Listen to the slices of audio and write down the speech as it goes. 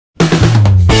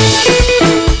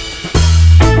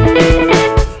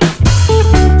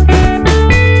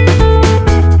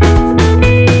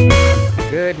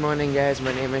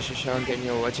Shashank and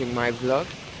you're watching my vlog.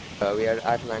 We are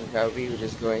at Langkawi. We're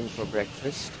just going for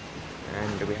breakfast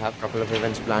and we have a couple of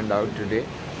events planned out today.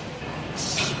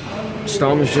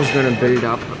 Storm is just going to build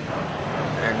up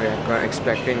and we're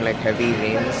expecting like heavy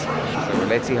rains. So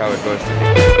let's see how it goes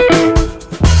today.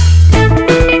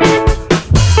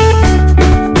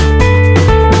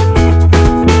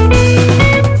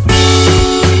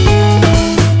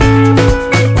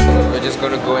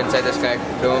 Inside the Sky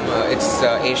Dome. It's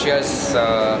Asia's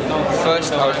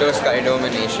first outdoor sky dome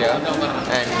in Asia,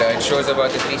 and it shows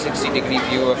about the 360-degree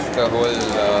view of the whole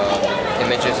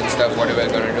images and stuff, what we're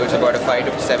going to do. It's about a 5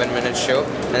 to 7 minute show,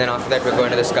 and then after that we're going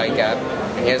to the sky cab.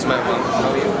 And here's my mom. How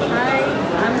are you? Hi,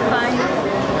 I'm fine.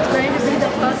 It's going to be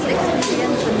the first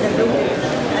experience in the dome,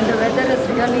 and the weather is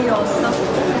really awesome.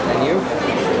 And you?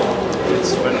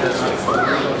 It's fantastic.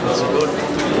 It's good.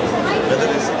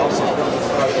 Weather is awesome.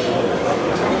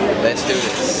 Let's do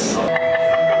this.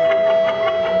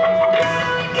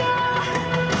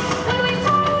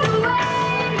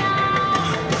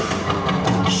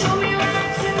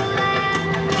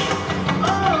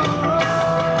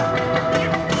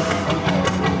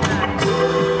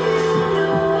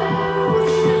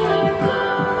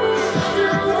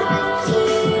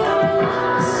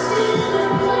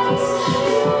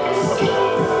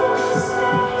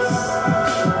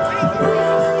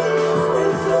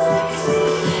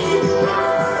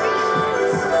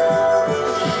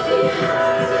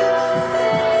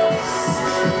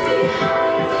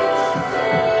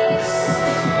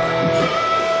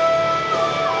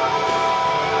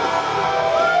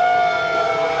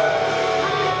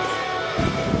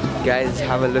 Guys,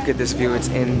 have a look at this view, it's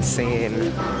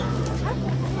insane.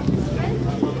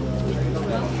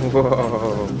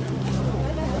 Whoa.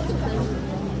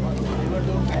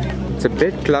 It's a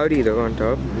bit cloudy though on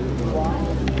top.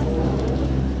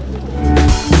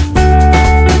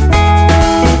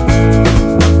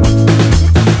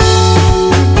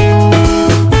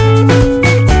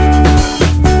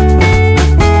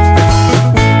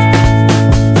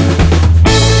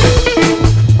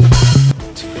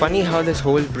 Funny how this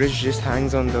whole bridge just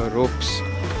hangs on the ropes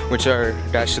which are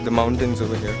attached to the mountains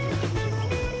over here.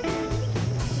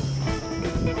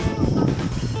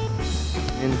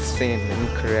 Insane,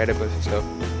 incredible stuff.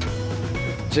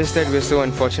 Just that we're so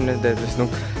unfortunate that there's no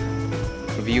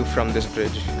view from this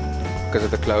bridge because of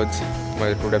the clouds.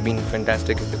 Well, it would have been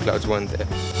fantastic if the clouds weren't there.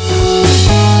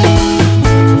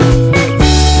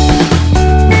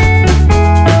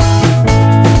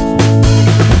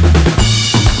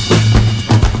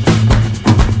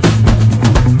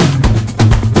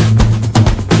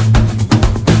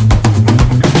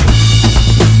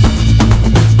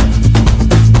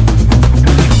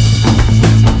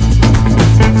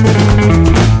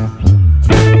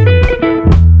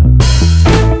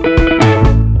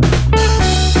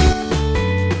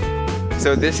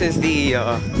 So this is the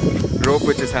rope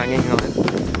which is hanging on.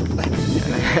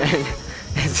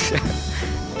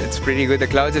 It's pretty good. The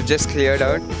clouds have just cleared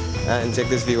out, and check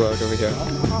this view out over here.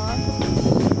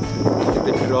 Look at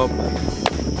the drop.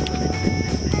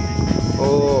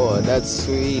 Oh, that's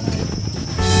sweet.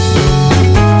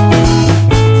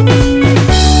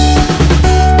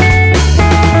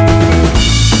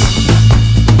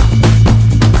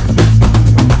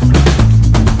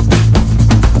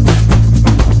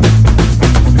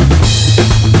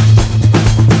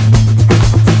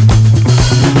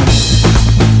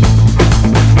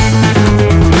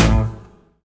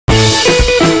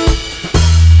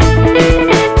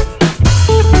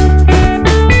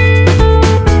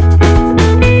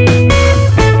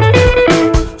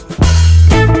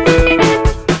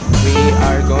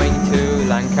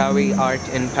 Art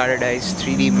in Paradise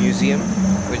 3D Museum,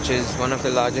 which is one of the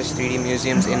largest 3D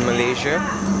museums in Malaysia,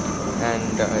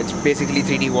 and it's basically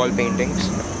 3D wall paintings.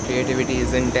 Creativity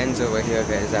is intense over here,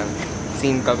 guys. I've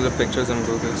seen a couple of pictures on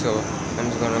Google, so I'm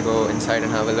just gonna go inside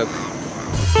and have a look.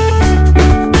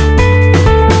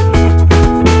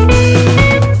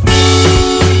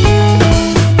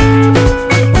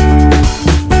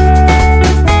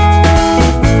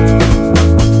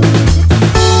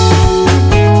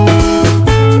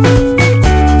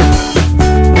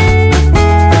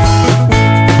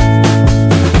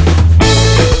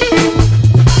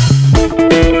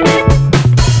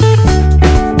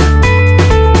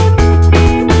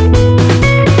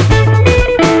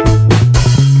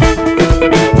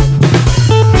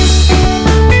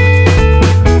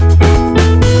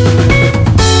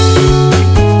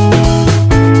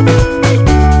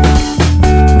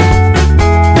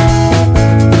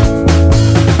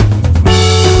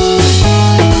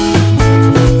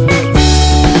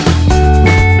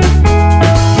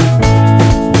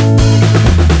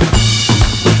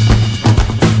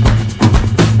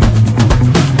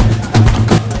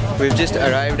 We've just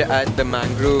arrived at the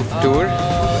mangrove tour.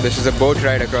 This is a boat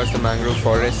ride across the mangrove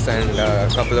forests and a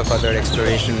couple of other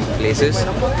exploration places.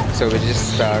 So we're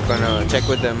just gonna check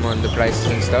with them on the prices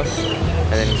and stuff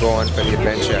and then go on for the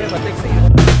adventure.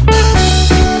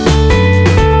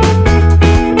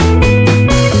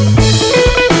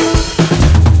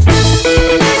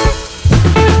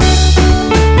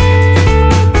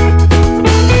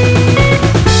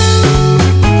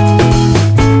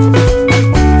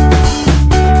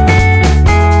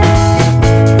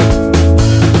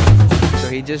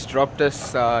 Just dropped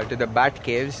us to the bat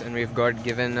caves, and we've got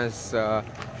given us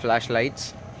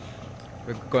flashlights.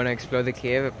 We're gonna explore the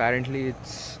cave. Apparently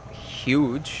it's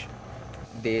huge.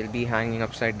 They'll be hanging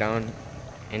upside down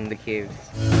in the caves.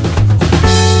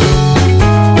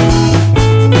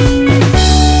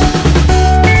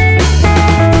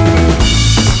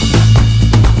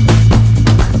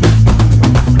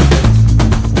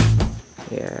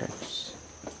 Yes.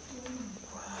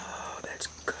 Wow, that's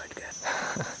good, guys.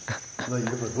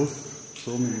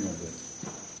 So many of them.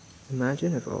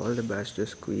 Imagine if all the bats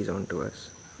just squeeze onto us.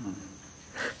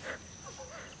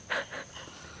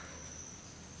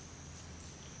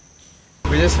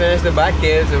 We just finished the bat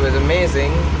caves, it was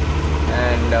amazing.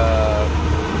 And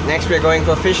next we're going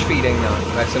for fish feeding now.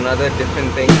 That's another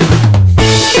different thing.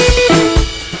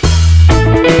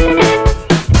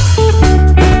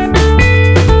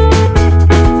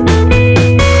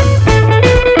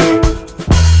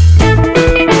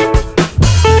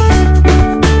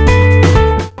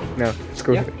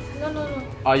 Cool. Yeah. No.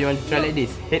 Or you want to try like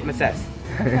this, head massage.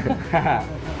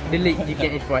 Delete, you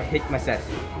can it for head massage.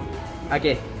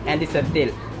 Okay, and it's a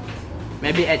tail.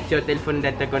 Maybe at your telephone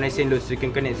data connection loose, you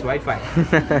can connect to Wi-Fi.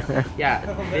 Yeah,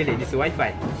 really, this is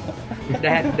Wi-Fi. They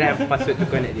have password to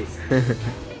connect this.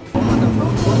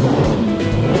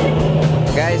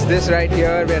 Guys, this right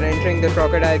here, we're entering the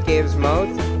crocodile cave's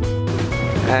mouth.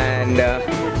 And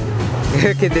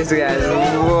look at this, guys.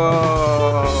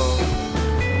 Whoa!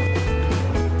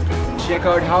 Check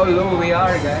out how low we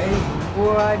are, guys.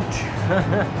 What?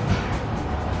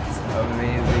 It's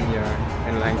amazing here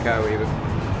in Langkawi.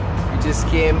 We just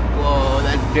came. Whoa,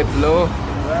 that dipped low.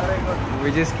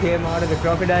 We just came out of the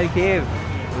crocodile cave.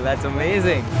 That's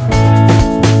amazing.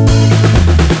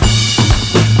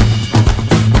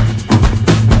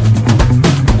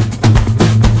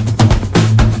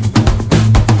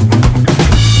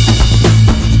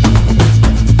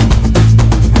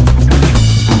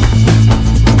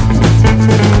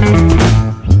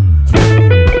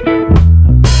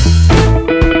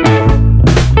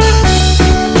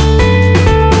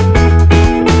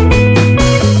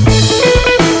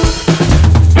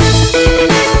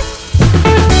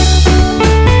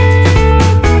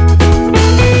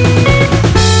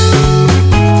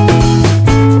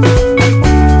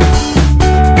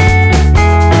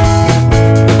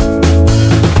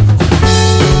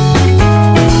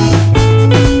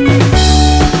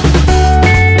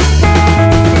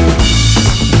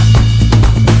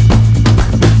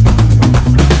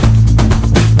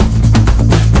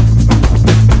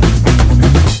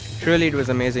 Really, it was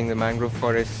amazing. The mangrove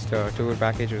forest tour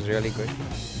package was really good.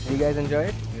 You guys enjoy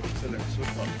it? Excellent,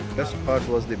 super. Best part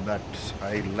was the bats.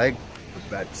 I like the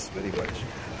bats very much.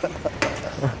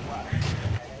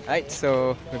 Alright,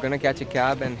 so we're gonna catch a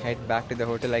cab and head back to the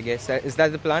hotel, I guess. Is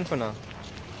that the plan for now?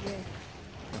 Yeah.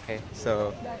 Okay,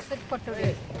 so... That's it for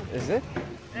today. Is it?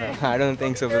 No, I don't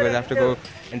think so, because I have to go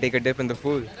and take a dip in the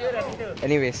pool.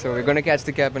 Anyway, so we're gonna catch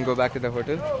the cab and go back to the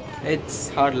hotel. It's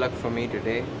hard luck for me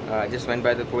today. I just went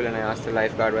by the pool and I asked the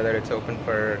lifeguard whether it's open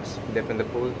for a dip in the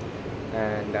pool.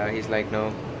 And he's like,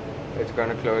 no, it's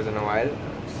gonna close in a while.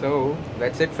 So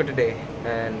that's it for today.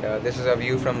 And this is a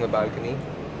view from the balcony.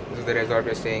 This is the resort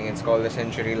we're staying in. It's called the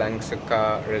Century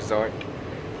Langkawi Resort.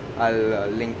 I'll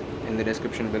link in the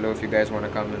description below if you guys want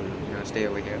to come and stay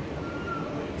over here.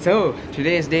 So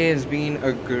today's day has been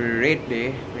a great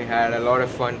day. We had a lot of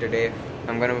fun today.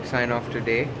 I'm gonna sign off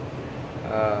today.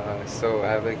 So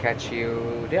I will catch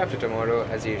you day after tomorrow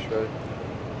as usual.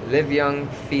 Live young,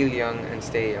 feel young, and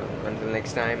stay young. Until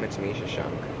next time, it's me,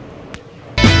 Shashank.